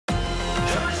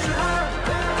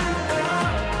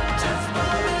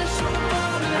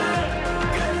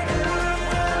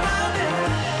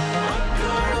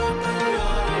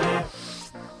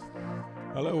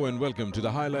welcome to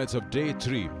the highlights of Day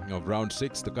 3 of Round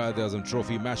 6, the QeA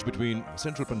Trophy match between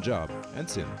Central Punjab and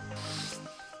Sindh.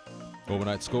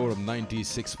 Overnight score of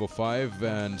 96 for 5,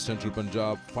 and Central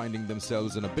Punjab finding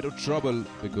themselves in a bit of trouble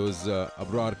because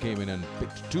Abrar came in and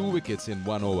picked 2 wickets in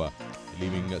 1 over,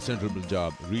 leaving Central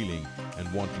Punjab reeling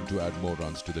and wanting to add more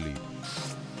runs to the lead.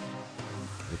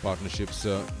 The partnerships,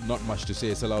 not much to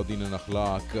say. Salahuddin and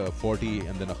Akhlaq 40,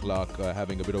 and then Akhlaq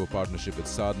having a bit of a partnership with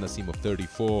Saad Naseem of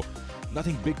 34.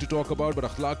 Nothing big to talk about, but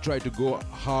Akhlaq tried to go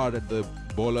hard at the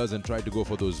bowlers and tried to go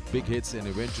for those big hits and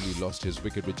eventually lost his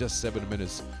wicket with just 7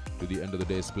 minutes to the end of the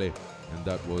day's play, and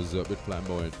that was a bit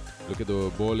flamboyant. Look at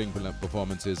the bowling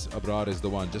performances. Abrar is the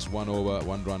one, just 1 over,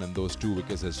 1 run, and those 2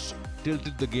 wickets has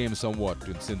tilted the game somewhat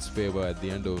in Sindh's favour at the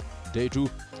end of Day 2.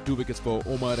 2 wickets for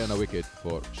Omar and a wicket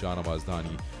for Shahnawaz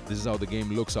Dhani. This is how the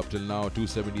game looks up till now.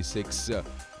 276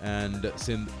 and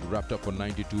Sindh wrapped up for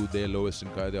 92, their lowest in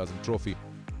QeA Trophy.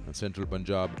 And Central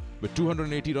Punjab with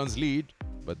 280 runs lead,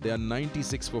 but they are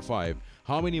 96 for 5.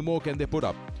 How many more can they put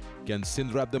up? Can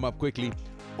Sindh wrap them up quickly?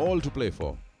 All to play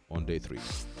for on Day 3.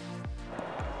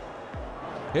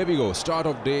 Here we go, start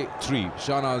of Day 3.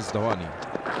 Shahnawaz Dhani.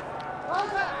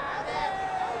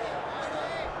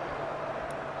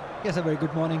 Yes, a very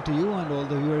good morning to you and all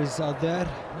the viewers out there.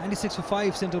 96 for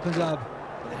 5 Central Punjab,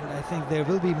 and I think there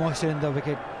will be moisture in the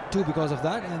wicket too because of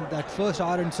that, and that first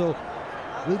hour and so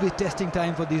will be testing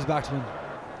time for these batsmen.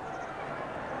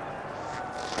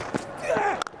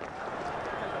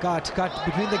 Cut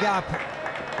between the gap.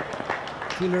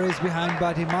 Fielder is behind,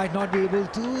 but he might not be able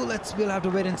to. We'll have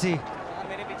to wait and see.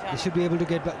 He should be able to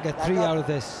get 3 out of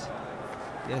this.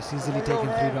 Yes, easily taken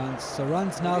 3 runs. So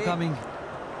runs now coming.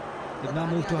 They've now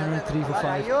moved to 103 for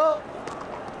 5.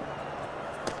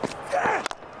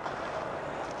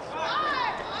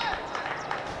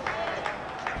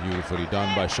 Beautifully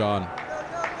done by Shan.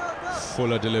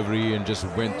 Fuller delivery and just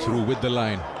went through with the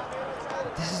line.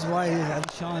 This is why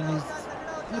Shan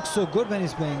looks so good when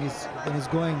he's playing. When he's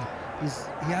going,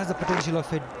 he has the potential of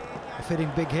hitting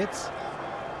big hits.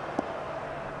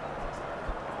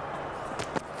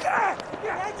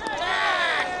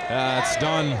 That's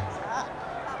done.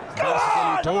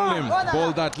 Basically told him,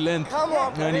 bowl that length,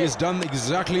 and he's done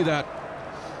exactly that.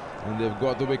 And they've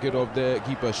got the wicket of their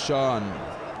keeper, Shan.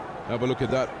 Have a look at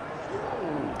that.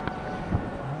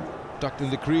 Tucked in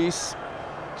the crease,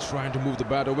 trying to move the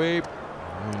bat away,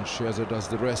 and Sheza does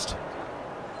the rest.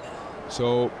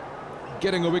 So,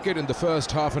 getting a wicket in the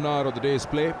first half an hour of the day's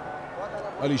play.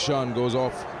 Ali Shan goes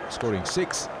off, scoring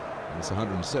 6, and it's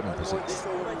 107 for 6.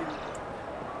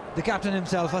 The captain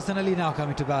himself, Hassan Ali, now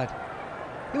coming to bat.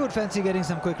 He would fancy getting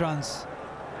some quick runs.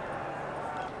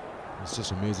 It's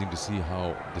just amazing to see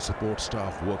how the support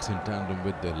staff works in tandem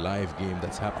with the live game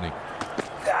that's happening.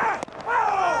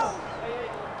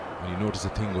 And you notice a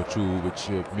thing or two which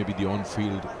maybe the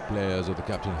on-field players or the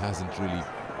captain hasn't really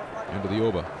end of the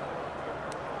over.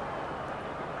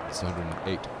 It's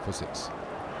 108 for 6.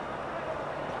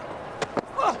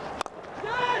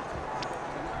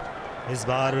 इस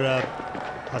बार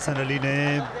हसन अली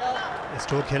ने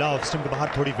stroke खेला, off stump के बाहर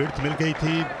थोड़ी width मिल गई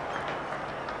थी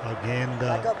और गेंद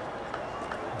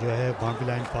जो है बाउंड्री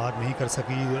लाइन पार नहीं कर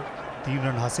सकी। 3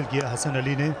 रन हासिल किया हसन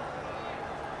अली ने।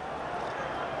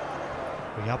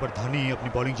 तो यहाँ पर धानी अपनी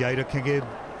बॉलिंग जारी रखेंगे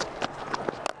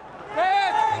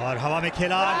और हवा में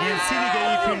खेला, गेंद सीधी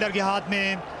गई फील्डर के हाथ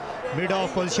में। मिड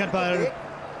ऑफ पोजीशन पर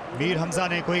मीर हमजा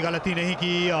ने कोई गलती नहीं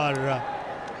की और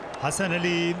हसन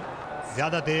अली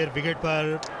ज़्यादा देर विकेट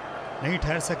पर नहीं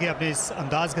ठहर सके अपने इस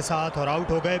अंदाज के साथ और आउट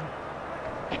हो गए।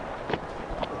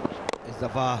 इस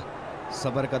दफ़ा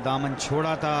सबर का दामन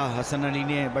छोड़ा था हसन अली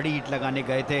ने, बड़ी हिट लगाने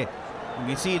गए थे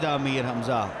सीधा मीर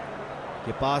हमजा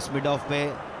के पास मिड ऑफ पे,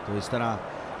 तो इस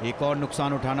तरह एक और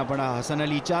नुकसान उठाना पड़ा। हसन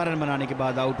अली 4 रन बनाने के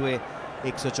बाद आउट हुए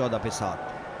 114 पे 7।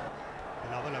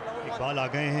 बिलावल इकबाल आ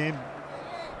गए हैं,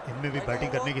 इनमें भी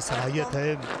बैटिंग करने की सलाहियत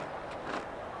है।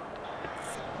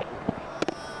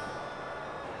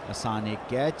 आसान एक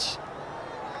कैच,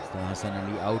 तो हसन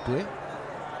अली आउट हुए।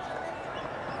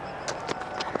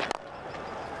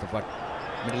 तो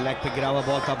मिडिल लेग पे गिरा हुआ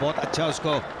बॉल था, बहुत अच्छा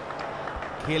उसको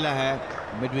खेला है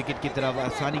मिड विकेट की तरफ,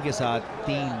 आसानी के साथ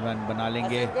 3 रन बना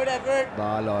लेंगे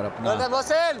बाल और अपना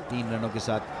 3 रनों के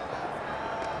साथ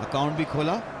अकाउंट भी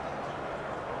खोला।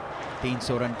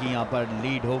 300 रन की यहाँ पर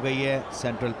लीड हो गई है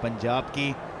सेंट्रल पंजाब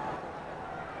की।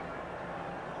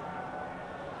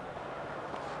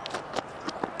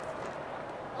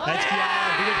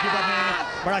 विकेटकीपर ने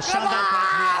बड़ा शानदार कैच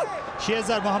लिया।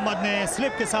 शेजर मोहम्मद ने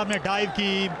स्लिप के सामने डाइव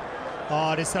की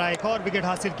और इस तरह एक और विकेट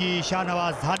हासिल की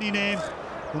शाहनवाज धानी ने।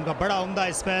 उनका बड़ा उम्दा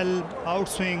स्पेल, आउट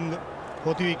स्विंग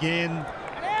होती हुई गेंद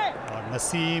और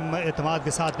नसीम एतमाद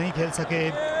के साथ नहीं खेल सके।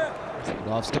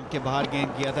 ऑफ स्टंप के बाहर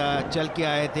गेंद किया था, चल के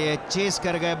आए थे, चेस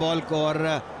कर गए बॉल को और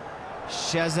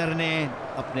शेजर ने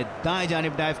अपने दाएं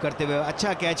जानिब डाइव करते हुए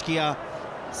अच्छा कैच किया।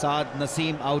 साथ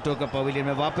नसीम आउट होकर पवेलियन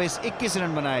में वापस 21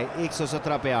 रन बनाए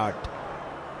 117 पे 8।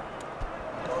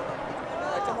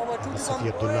 सफी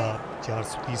अब्दुल्ला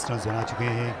 430 रन बना चुके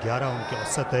हैं, 11 उनके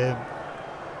औसत है।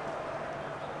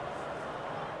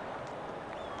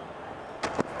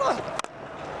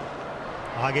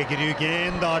 आगे गिरी हुई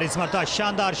गेंद और इस मरतबा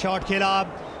शानदार शॉट खेला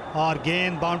और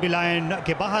गेंद बाउंड्री लाइन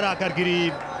के बाहर आकर गिरी।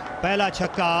 पहला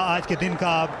छक्का आज के दिन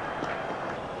का।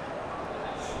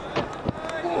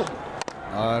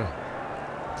 और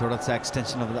थोड़ा सा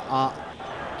एक्सटेंशन ऑफ द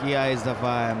किया इस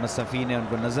दफा मुस्तफी ने,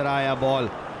 उनको नजर आया बॉल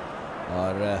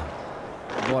और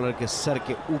बॉलर के सर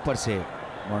के ऊपर से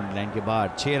बाउंड्री लाइन के बाहर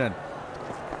 6 run.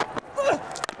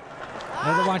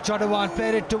 Another one, shot one,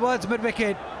 played it towards mid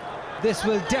wicket. This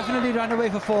will definitely run away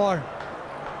for 4.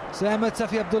 So Ahmed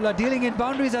Safi Abdullah dealing in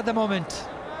boundaries at the moment.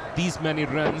 These many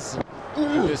runs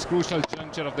at this crucial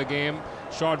juncture of the game.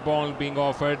 Short ball being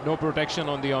offered, no protection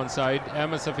on the onside.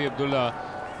 Ahmed Safi Abdullah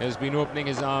has been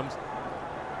opening his arms.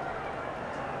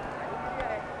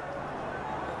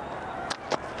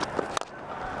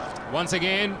 Once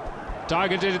again,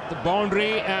 targeted the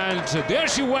boundary, and there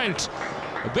she went.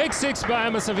 A big 6 by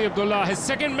Ahmed Safi Abdullah, his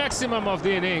second maximum of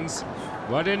the innings.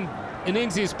 What an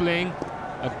innings he's playing,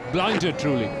 a blinder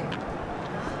truly.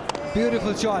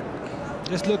 Beautiful shot,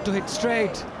 just looked to hit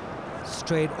straight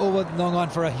over the long on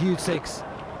for a huge 6.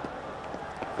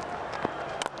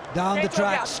 Down the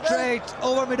track, straight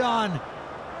over mid-on.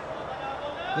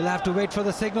 We'll have to wait for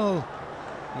the signal.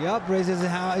 Yup, raises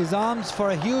his arms for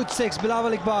a huge 6.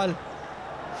 Bilawal Iqbal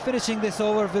finishing this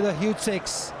over with a huge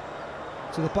 6.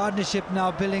 So the partnership now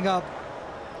building up,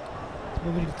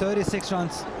 moving to 36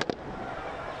 runs.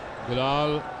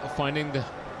 Bilal finding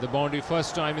the boundary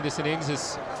first time in this innings, his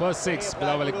first 6,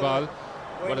 Bilawal Iqbal.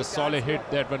 What a solid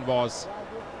hit that one was.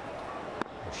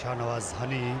 Shahnawaz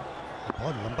Honey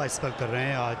बहुत लंबा spell कर रहे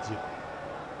हैं आज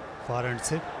far and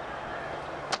से।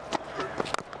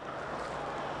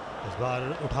 इस बार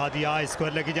उठा दिया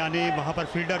स्क्वायर लेग की जानिब, वहां पर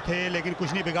फील्डर थे लेकिन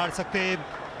कुछ नहीं बिगाड़ सकते।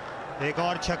 एक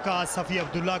और छक्का सफ़ी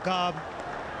अब्दुल्ला का,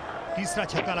 तीसरा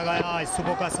छक्का लगाया इस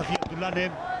सुबह का सफ़ी अब्दुल्ला ने।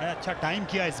 अच्छा टाइम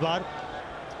किया इस बार,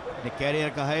 कैरियर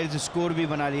का हाईएस्ट स्कोर भी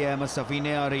बना लिया अहमद सफ़ी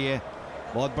ने और ये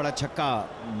बहुत बड़ा छक्का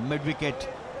मिड विकेट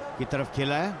की तरफ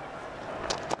खेला है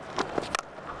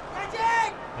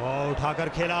और उठाकर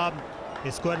खेला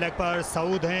स्क्वायर लेग पर।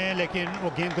 सऊद हैं लेकिन वो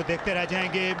गेंद को देखते रह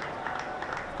जाएंगे।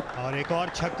 और एक और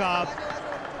छक्का,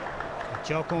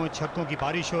 चौकों छक्कों की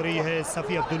बारिश हो रही है।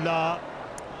 सफ़ी अब्दुल्ला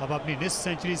अब अपनी निस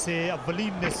सेंचुरी से,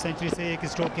 अव्वलीन निस सेंचुरी से एक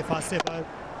स्ट्रोक के फासले पर।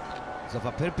 दफा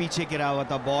फिर पीछे गिरा हुआ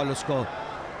था बॉल, उसको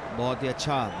बहुत ही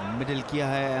अच्छा मिडिल किया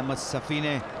है अहमद सफ़ी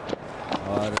ने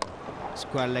और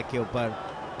स्क्वायर लेग के ऊपर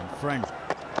फ्रंट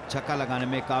छक्का लगाने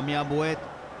में कामयाब हुए।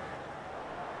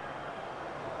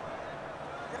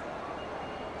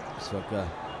 इस वक्त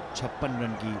 56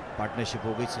 रन की पार्टनरशिप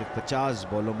हो गई सिर्फ 50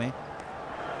 बॉलों में।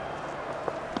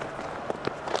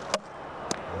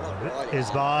 इस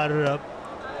बार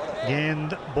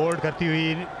गेंद बोल्ड करती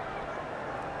हुई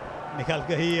निकल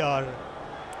गई और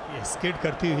ये स्किड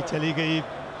करती हुई चली गई।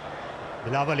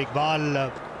 बिलावल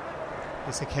इकबाल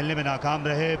इसे खेलने में नाकाम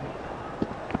रहे।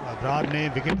 अबरार ने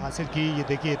विकेट हासिल की। ये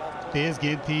देखिए तेज़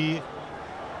गेंद थी,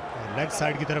 लेग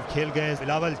साइड की तरफ खेल गए।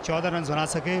 बिलावल 14 रन बना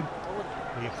सके।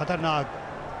 ये ख़तरनाक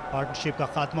पार्टनरशिप का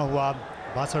खात्मा हुआ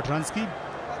 62 रन की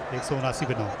 179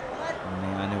 पे 9।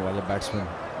 आने वाले बैट्समैन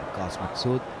कास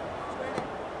मकसूद।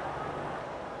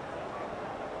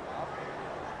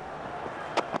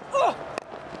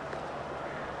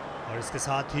 और इसके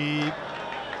साथ ही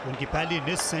उनकी पहली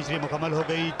निस सेंचुरी मुकम्मल हो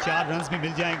गई। 4 रन भी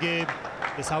मिल जाएंगे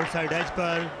इस outside as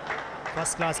per.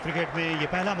 First class cricket में ये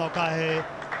पहला मौका है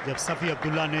जब सफ़ी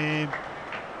अब्दुल्ला ने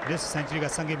निस सेंचुरी का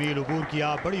संग मील अबूर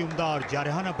किया। बड़ी उम्दा और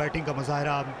जारहाना बैटिंग का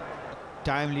मुजाहरा।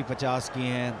 टाइमली 50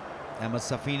 किए हैं अहमद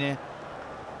सफ़ी ने।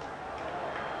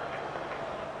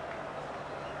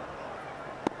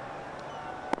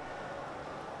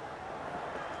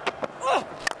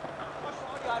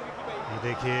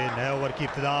 देखिए नए ओवर की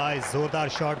इब्तिदा इस जोरदार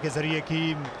शॉट के जरिए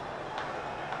की।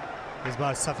 इस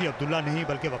बार सफ़ी अब्दुल्ला नहीं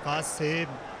बल्कि वकास से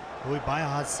वही बाएं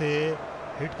हाथ से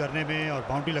हिट करने में और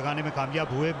बाउंड्री लगाने में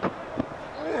कामयाब हुए।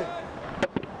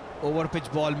 ओवर पिच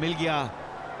बॉल मिल गया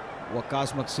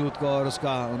वकास मकसूद को और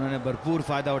उसका उन्होंने भरपूर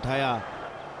फायदा उठाया।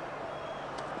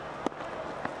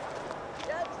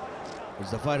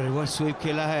 इस दफा रिवर्स स्वीप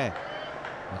खेला है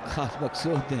वकास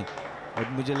मकसूद ने और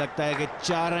मुझे लगता है कि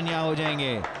 4 रन यहाँ हो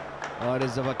जाएंगे और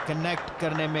इस दफा कनेक्ट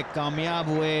करने में कामयाब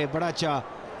हुए। बड़ा अच्छा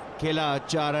खेला,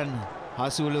 4 रन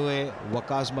हासिल हुए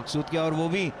वकास मकसूद के और वो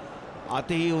भी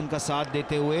आते ही उनका साथ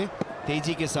देते हुए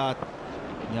तेजी के साथ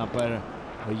यहाँ पर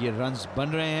ये रन्स बन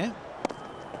रहे हैं।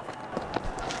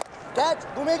 कैच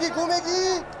घूमेगी घूमेगी।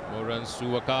 More runs to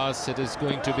Waqas. It is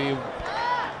going to be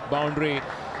boundary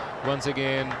once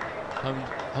again.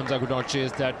 Hamza could not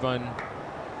chase that one.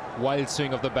 Wild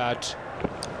swing of the bat.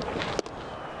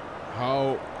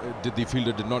 How did the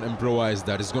fielder did not improvise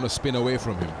that? It's going to spin away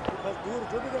from him.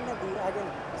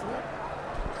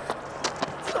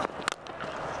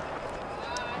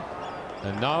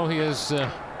 And now he has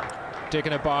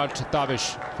taken apart Tabish.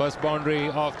 First boundary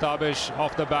of Tabish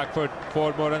off the back foot.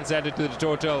 4 more runs added to the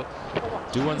total.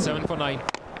 217 for 9.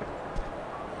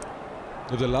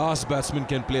 If the last batsman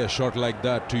can play a shot like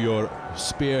that to your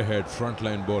spearhead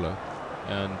frontline bowler.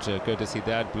 And courtesy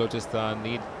that, Balochistan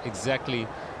need exactly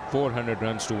 400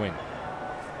 runs to win.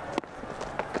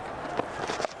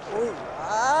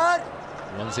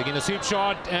 Once again a sweep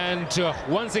shot, and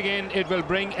once again it will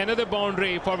bring another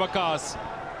boundary for Waqas.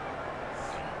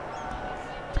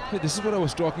 Hey, this is what I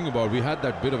was talking about. We had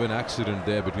that bit of an accident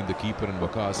there between the keeper and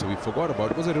Waqas, so we forgot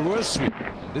about it. It was a reverse sweep.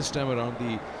 And this time around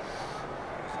the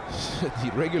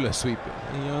regular sweep,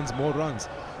 he earns more runs.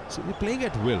 So they're playing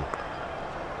at will.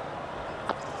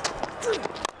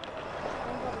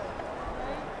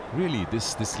 Really,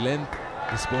 this length,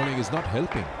 this bowling is not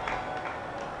helping.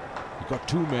 You've got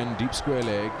 2 men, deep square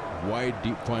leg, wide,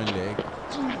 deep fine leg.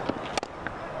 And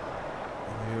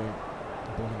you're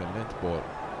bowling a length ball.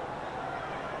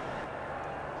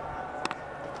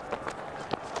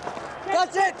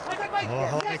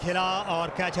 ने खेला और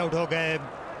catch out हो गए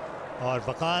और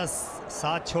वकास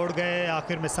साथ छोड़ गए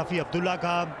आखिर में सफ़ी अब्दुल्ला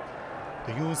का।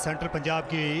 तो यूं सेंट्रल पंजाब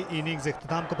की इनिंग्स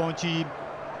इख्तिताम को पहुंची।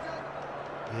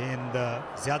 गेंद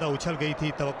ज़्यादा उछल गई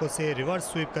थी तवक्को से, रिवर्स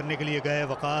स्वीप करने के लिए गए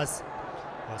वकास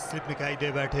और स्लिप निकाई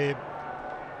दे बैठे।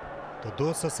 तो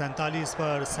 247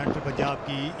 पर सेंट्रल पंजाब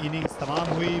की इनिंग्स तमाम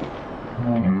हुई।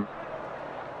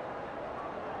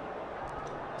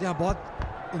 जी हाँ, बहुत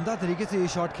उम्दा तरीके से ये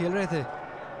शॉट खेल रहे थे,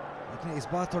 लेकिन इस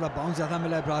बार थोड़ा बाउंस ज़्यादा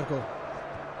मिला है ब्रार को।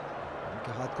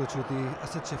 उनके हाथ को छूती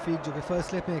असद शफीक जो कि फर्स्ट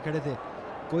स्लिप में खड़े थे,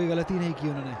 कोई गलती नहीं की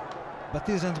उन्होंने।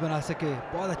 32 रन बना सके,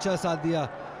 बहुत अच्छा साथ दिया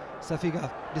सफ़ी का।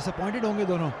 डिसअपॉइंटेड होंगे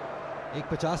दोनों, एक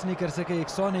 50 नहीं कर सके, एक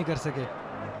 100 नहीं कर सके।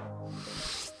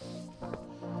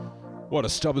 What a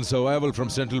stubborn survival from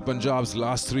Central Punjab's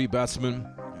last 3 batsmen.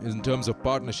 In terms of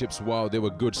partnerships, wow, they were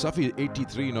good. Safi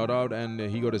 83 not out, and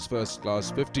he got his first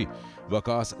class 50.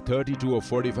 Waqas 32 of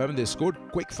 45, and they scored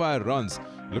quick fire runs.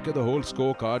 Look at the whole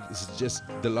scorecard. This is just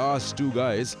the last 2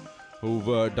 guys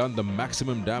who've done the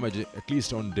maximum damage, at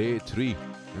least on day 3,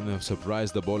 and they've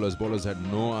surprised the bowlers. Bowlers had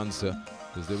no answer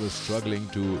because they were struggling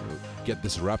to get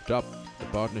this wrapped up.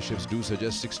 The partnerships do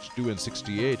suggest 62 and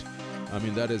 68. I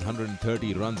mean, that is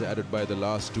 130 runs added by the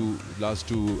last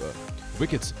two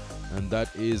wickets. And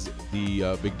that is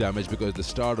the big damage, because at the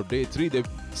start of day 3, the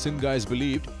Sindh guys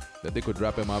believed that they could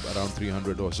wrap him up around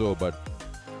 300 or so, but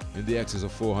in the excess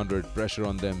of 400, pressure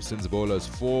on them. Sindh's bowlers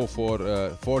 4 for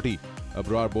 40.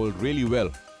 Abrar bowled really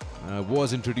well.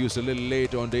 Was introduced a little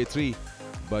late on day 3,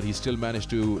 but he still managed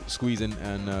to squeeze in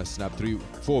and snap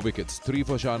 4 wickets. 3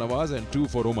 for Shahnawaz and 2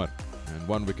 for Umar, and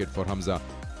 1 wicket for Hamza.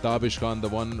 Tabish Khan,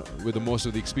 the one with the most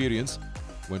of the experience,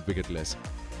 went wicketless.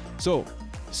 So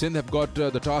Sindh have got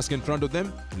the task in front of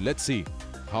them. Let's see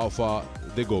how far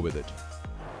they go with it.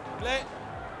 Play.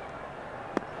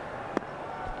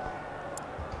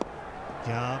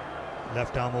 यहाँ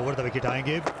left arm over the wicket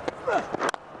आएंगे।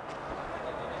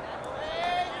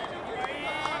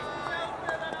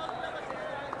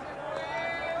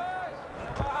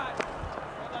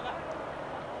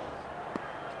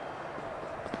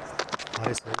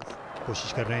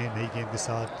 कोशिश कर रहे हैं नई गेंद के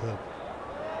साथ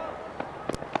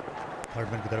थर्ड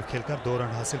मैन की तरफ खेलकर 2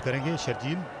 रन हासिल करेंगे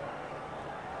शर्जील।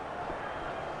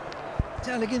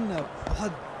 अच्छा, लेकिन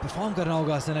बहुत परफॉर्म करना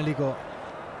होगा हसन अली को।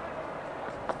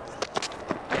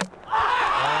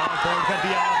 बॉल कर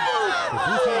दिया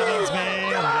दूसरी इनिंग्स में,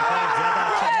 रिकॉर्ड ज्यादा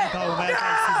अच्छा नहीं था उमर का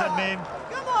इस सीजन में।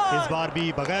 इस बार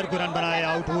भी बगैर कोई रन बनाए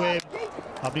आउट हुए,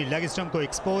 अपनी लेग स्टंप को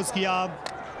एक्सपोज किया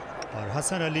और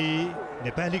हसन अली ने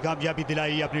पहली कामयाबी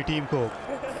दिलाई अपनी टीम को।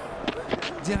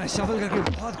 जी हाँ, शफल करके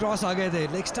बहुत क्रॉस आ गए थे,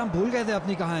 लेग स्टंप भूल गए थे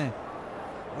अपनी कहाँ है,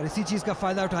 और इसी चीज़ का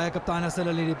फ़ायदा उठाया कप्तान हसन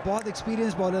अली ने। बहुत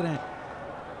एक्सपीरियंस बॉलर हैं,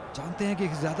 जानते हैं कि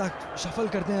ज़्यादा शफल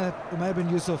करते हैं उमर बिन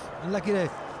यूसुफ। अनलकी रहे,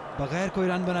 बगैर कोई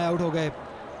रन बनाए आउट हो गए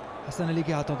हसन अली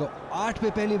के हाथों। तो 8 पे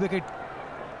पहली विकेट।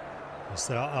 इस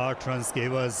तरह 8 रन के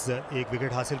एवज 1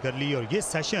 विकेट हासिल कर ली और ये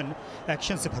सेशन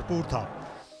एक्शन से भरपूर था।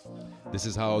 This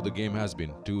is how the game has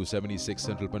been. 276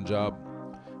 Central Punjab,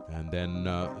 and then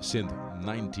Sindh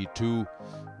 92,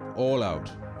 all out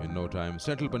in no time.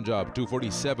 Central Punjab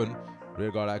 247,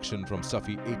 Rearguard action from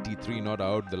Safi, 83 not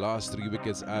out. The last 3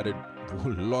 wickets added a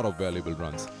lot of valuable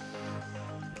runs.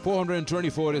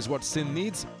 424 is what Sindh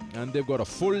needs, and they've got a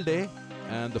full day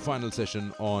and the final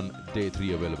session on day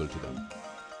 3 available to them.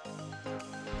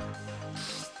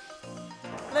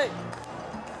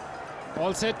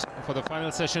 All set for the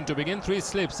final session to begin. 3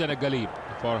 slips and a gully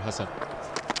for Hassan.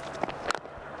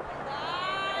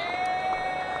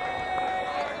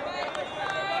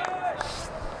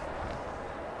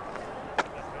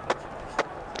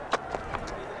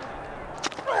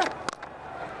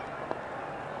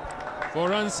 Four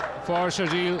runs for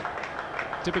Sharjeel.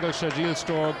 Typical Sharjeel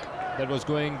stroke that was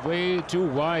going way too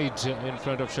wide in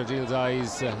front of Sharjeel's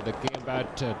eyes. The game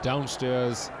bat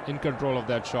downstairs, in control of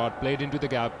that shot, played into the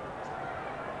gap.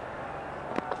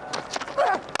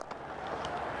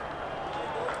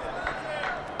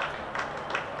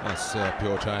 That's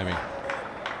pure timing.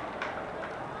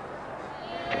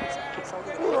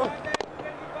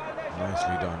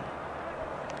 Nicely done.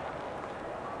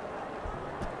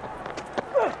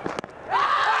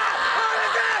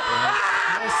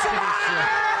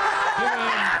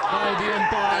 By the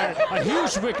umpire, a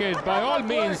huge wicket by all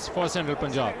means for Central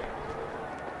Punjab.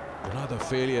 Another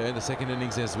failure in the second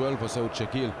innings as well for Saud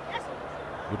Shakil.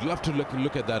 Would love to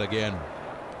look at that again.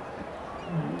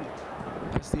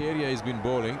 That's the area he's been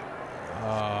bowling.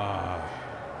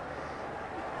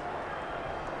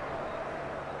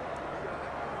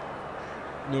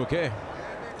 Okay.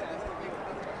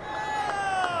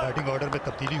 Batting order में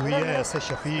तब्दीली हुई है. ऐसे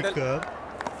शफीक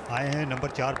आए हैं number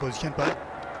 4 position पर.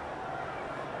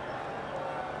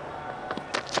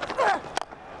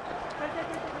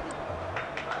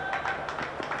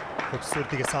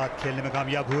 खूबसूरती के साथ खेलने में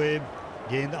कामयाब हुए.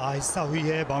 गेंद आहिस्ता हुई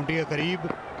है बाउंड्री के करीब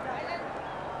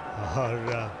और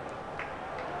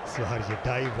ये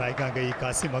डाइव रायगा गई.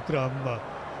 कासिम अकरम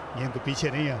गेंद को पीछे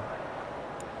नहीं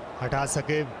हटा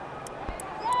सके.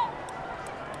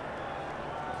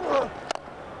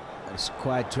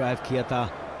 स्क्वाड ड्राइव किया था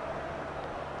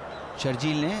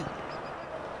शर्जील ने.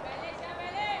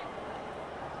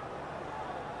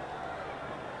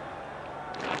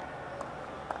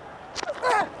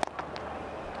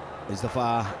 इस दफा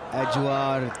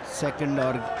एजवार सेकंड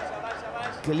और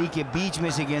गली के बीच में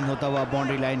से गेंद होता हुआ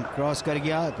बाउंड्री लाइन क्रॉस कर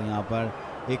गया. तो यहाँ पर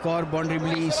एक और बाउंड्री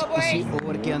मिली इसी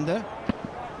ओवर के अंदर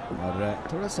और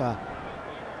थोड़ा सा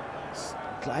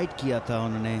स्लाइड किया था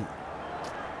उन्होंने.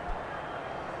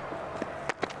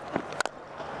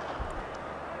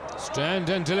 Stand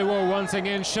and deliver once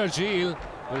again. Sharjeel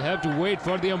will have to wait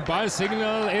for the umpire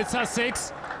signal. It's a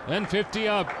 6 and 50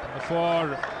 up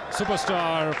for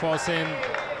superstar for Sindh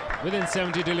within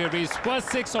 70 deliveries. First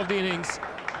 6 of the innings.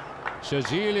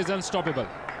 Sharjeel is unstoppable.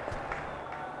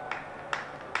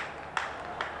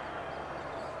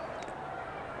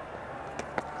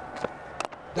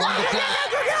 Down the clock,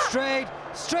 straight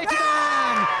to the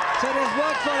man. So it has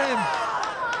worked for him.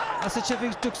 Asad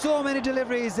Shafiq took so many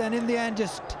deliveries and in the end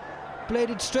just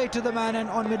played it straight to the man and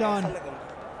on mid-on.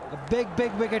 A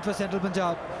big wicket for Central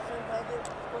Punjab.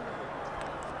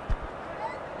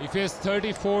 He faced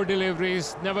 34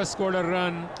 deliveries, never scored a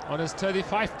run. On his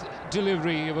 35th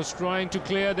delivery, he was trying to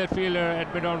clear that fielder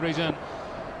at mid-on region.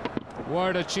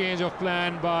 What a change of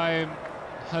plan by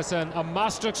Hassan. A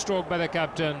master stroke by the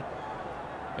captain.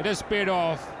 It has paid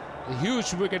off. A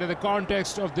huge wicket in the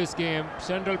context of this game.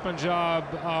 Central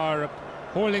Punjab are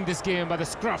holding this game by the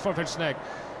scruff of its neck.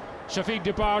 Shafiq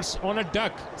departs on a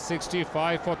duck.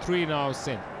 65 for 3 now,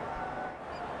 Sindh.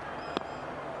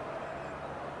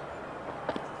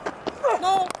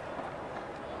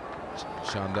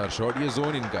 शानदार shot. ये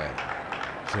zone इनका है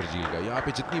शर्जील का. यहाँ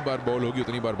पे जितनी बार ball होगी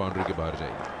उतनी बार बाउंड्री के बाहर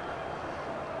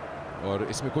जाएगी और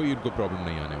इसमें कोई इनको प्रॉब्लम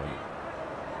नहीं आने वाली.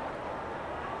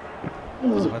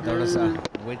 थोड़ा सा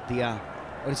वेट दिया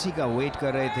और इसी का वेट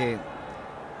कर रहे थे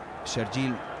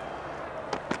Sharjeel.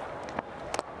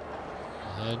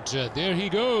 And there he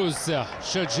goes,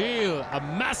 Sharjeel, a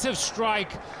massive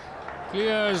strike,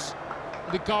 clears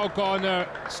the cow corner.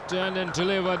 Stand and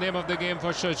deliver, name of the game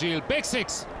for Sharjeel. Big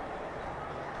 6.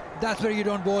 That's where you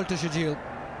don't bowl to Sharjeel.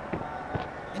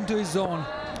 Into his zone.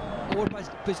 Over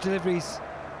pitch deliveries.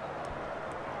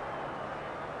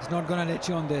 He's not going to let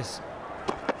you on this.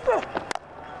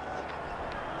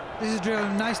 This is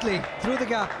drilled nicely through the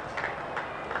gap.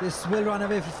 This will run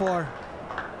away for 4.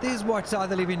 This is what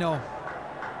Saad Ali we know.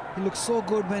 He looks so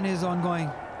good when he's ongoing.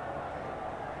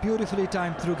 Beautifully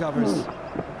timed through covers.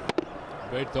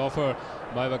 Great offer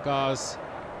by Waqas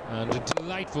and a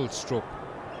delightful stroke.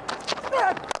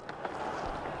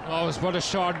 Oh, what a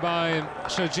shot by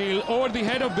Sharjeel over the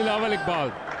head of Bilawal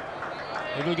Iqbal.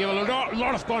 It will give a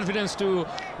lot of confidence to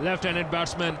left-handed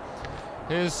batsman.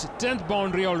 His 10th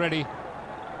boundary already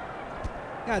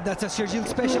Yeah, that's a Sharjeel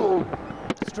special.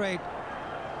 Straight.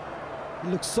 He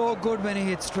looks so good when he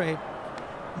hits straight.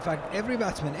 In fact, every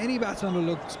batsman, any batsman who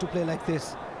looks to play like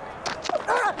this.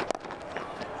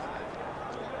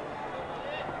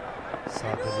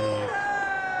 साद अली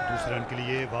दूसरे run के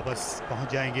लिए वापस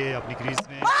पहुंच जाएंगे अपनी crease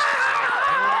में।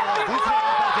 दूसरे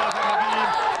run पर जाकर लगी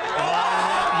और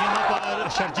यहाँ पर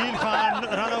शर्जील खान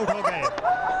रन आउट हो गए।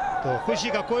 तो खुशी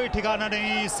का कोई ठिकाना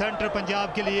नहीं सेंट्रल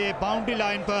पंजाब के लिए। बाउंड्री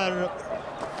लाइन पर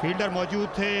फील्डर मौजूद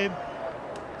थे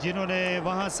जिन्होंने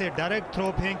वहां से डायरेक्ट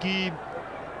थ्रो फेंकी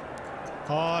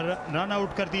और रन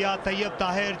आउट कर दिया। तैयब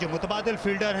ताहिर जो मुतबादिल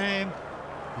फील्डर हैं,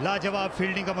 लाजवाब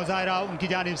फील्डिंग का मुजाहरा उनकी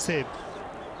जानिब से।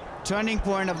 Turning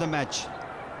point of the match.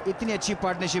 इतनी अच्छी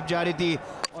पार्टनरशिप जारी थी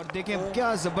और देखें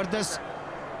क्या जबरदस्त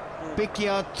पिक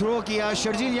किया, थ्रो किया।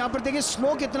 शर्जील यहाँ पर देखें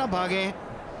स्लो कितना भागे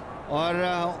और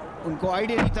उनको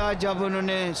आइडिया नहीं था जब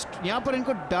उन्होंने यहाँ पर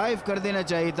इनको डाइव कर देना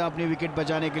चाहिए था अपनी विकेट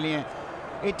बचाने के लिए।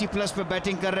 80+ पे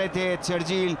बैटिंग कर रहे थे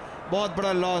शर्जील, बहुत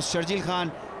बड़ा लॉस। शर्जील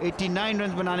खान 89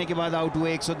 रन बनाने के बाद आउट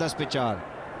हुए 110 पे 4।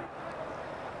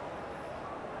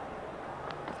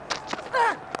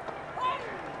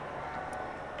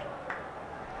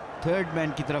 थर्ड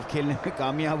मैन की तरफ खेलने में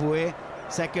कामयाब हुए,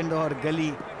 सेकंड और गली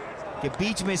के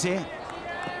बीच में से।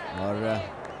 और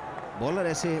बॉलर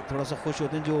ऐसे थोड़ा सा खुश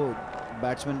होते हैं जो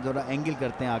बैट्समैन थोड़ा एंगल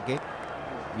करते हैं आके।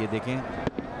 ये देखें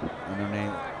उन्होंने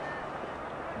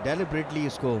डेलिबरेटली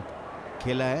उसको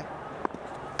खेला है,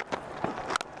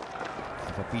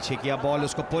 तो पीछे किया बॉल,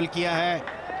 उसको पुल किया है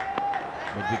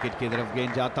मिड विकेट की तरफ।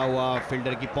 गेंद जाता हुआ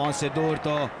फील्डर की पहुंच से दूर,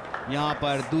 तो यहाँ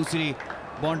पर दूसरी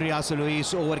बाउंड्री हासिल हुई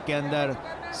इस ओवर के अंदर।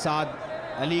 साद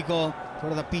अली को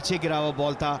थोड़ा सा पीछे गिरा हुआ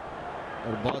बॉल था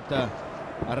और बहुत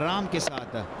आराम के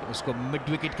साथ उसको मिड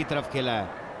विकेट की तरफ खेला है।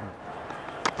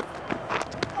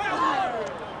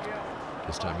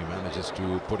 This time he manages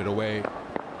to put it away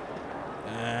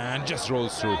and just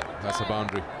rolls through. That's a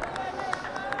boundary.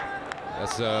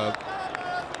 That's a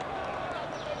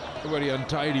very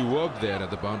untidy work there at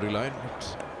the boundary line.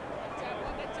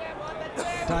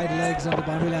 Tied legs on the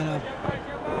boundary line up.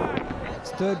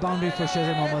 It's third boundary for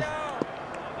Shazam Mohammad.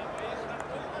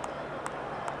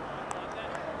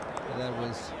 That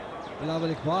was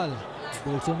Bilawal Iqbal.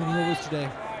 Bowled so many overs today.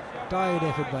 Tired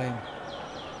effort by him.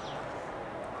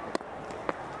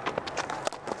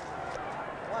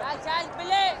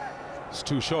 It's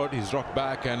too short. He's rocked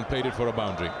back and played it for a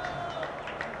boundary.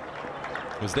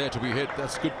 It was there to be hit.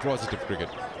 That's good positive cricket.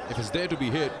 If it's there to be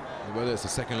hit, whether it's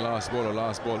the second last ball or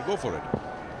last ball, go for it.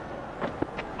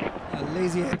 A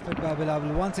lazy effort by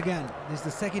Bilawal once again. This is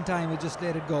the second time he just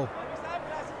let it go.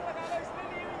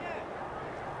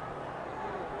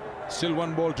 Still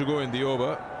one ball to go in the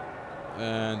over,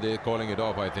 and they're calling it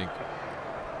off, I think.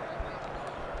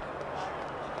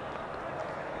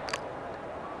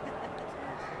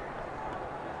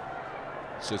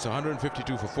 So it's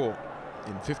 152 for 4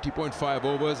 in 50.5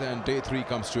 overs, and day 3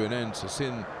 comes to an end. So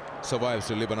Sindh survives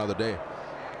to live another day.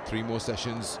 3 more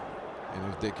sessions, and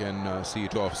if they can see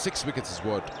it off, 6 wickets is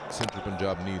what Central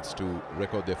Punjab needs to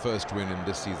record their first win in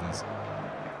this season's.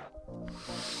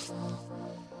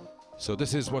 So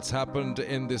this is what's happened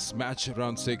in this match,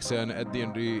 round 6, and at the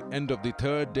end of the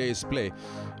third day's play,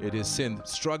 it is Sindh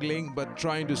struggling but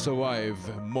trying to survive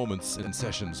moments in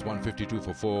sessions. 152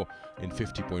 for 4 in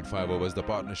 50.5 overs. The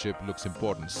partnership looks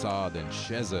important. Saad and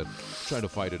Shehzad trying to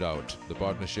fight it out. The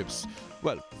partnerships,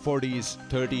 well, 40s,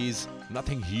 30s,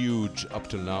 nothing huge up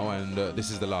till now, and this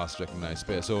is the last recognized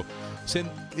pair. So Sindh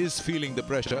is feeling the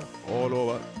pressure all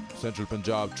over. Central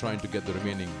Punjab trying to get the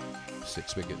remaining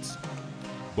 6 wickets.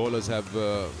 Bowlers have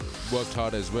worked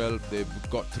hard as well. They've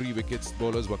got 3 wickets.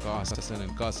 Bowlers Waqas, Hassan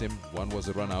and Qasim. One was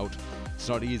a run out. It's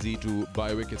not easy to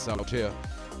buy wickets out here,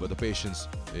 but the patience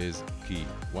is key.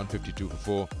 152 for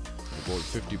 4. They bowled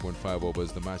 50.5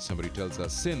 overs. The match summary tells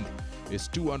us Sindh is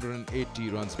 280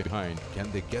 runs behind. Can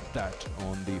they get that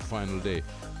on the final day?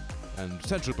 And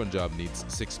Central Punjab needs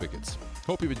 6 wickets.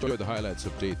 Hope you've enjoyed the highlights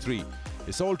of day 3.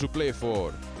 It's all to play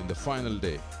for in the final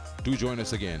day. Do join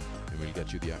us again and we'll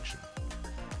get you the action.